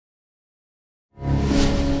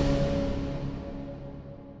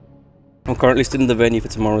I'm currently still in the venue for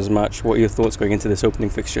tomorrow's match. What are your thoughts going into this opening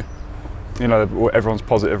fixture? You know, everyone's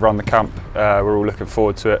positive around the camp. We're all looking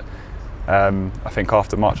forward to it. I think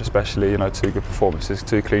after March especially, you know, 2 good performances,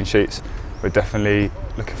 2 clean sheets. We're definitely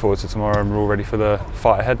looking forward to tomorrow and we're all ready for the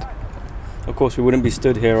fight ahead. Of course, we wouldn't be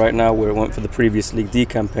stood here right now where it went for the previous League D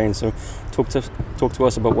campaign, so talk to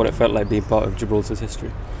us about what it felt like being part of Gibraltar's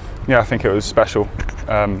history. Yeah, I think it was special.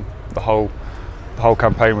 The whole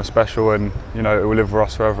campaign was special, and you know, it will live with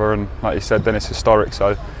us forever, and like you said, then it's historic,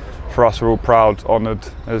 so for us we're all proud, honoured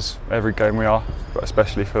as every game we are, but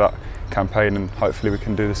especially for that campaign, and hopefully we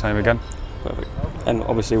can do the same again. Perfect. And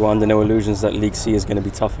obviously we're under no illusions that League C is going to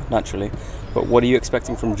be tougher, naturally, but what are you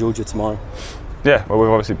expecting from Georgia tomorrow? Yeah, well, we've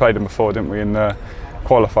obviously played them before, didn't we, in the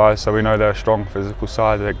qualifiers, so we know they're a strong physical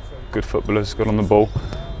side, they're good footballers, good on the ball,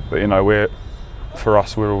 but you know, for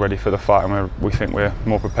us, we're all ready for the fight, and we think we're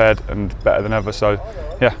more prepared and better than ever, so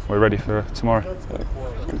yeah, we're ready for tomorrow.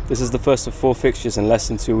 This is the first of 4 fixtures in less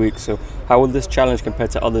than 2 weeks, so how will this challenge compare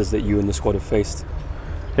to others that you and the squad have faced?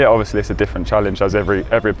 Yeah, obviously it's a different challenge, as every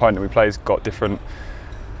opponent we play has got different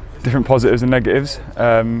positives and negatives,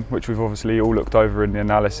 which we've obviously all looked over in the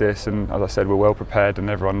analysis, and as I said, we're well prepared and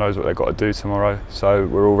everyone knows what they've got to do tomorrow, so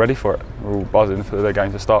we're all ready for it. We're all buzzing for the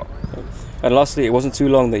game to start. And lastly, it wasn't too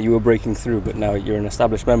long that you were breaking through, but now you're an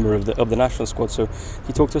established member of the national squad, so can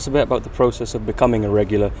you talk to us a bit about the process of becoming a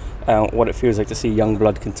regular, what it feels like to see young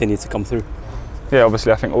blood continue to come through? Yeah,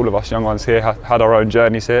 obviously I think all of us young ones here had our own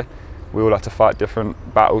journeys here. We all had to fight different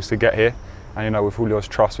battles to get here, and you know, with Julio's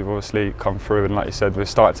trust we've obviously come through, and like you said, we're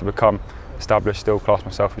starting to become established. Still class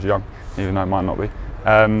myself as young, even though I might not be,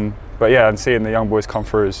 but yeah, and seeing the young boys come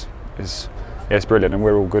through is it's brilliant, and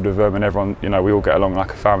we're all good with them, and everyone, you know, we all get along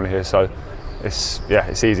like a family here, so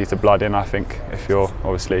it's easy to blood in, I think, if you're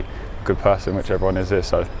obviously a good person, which everyone is here,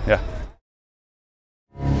 so yeah.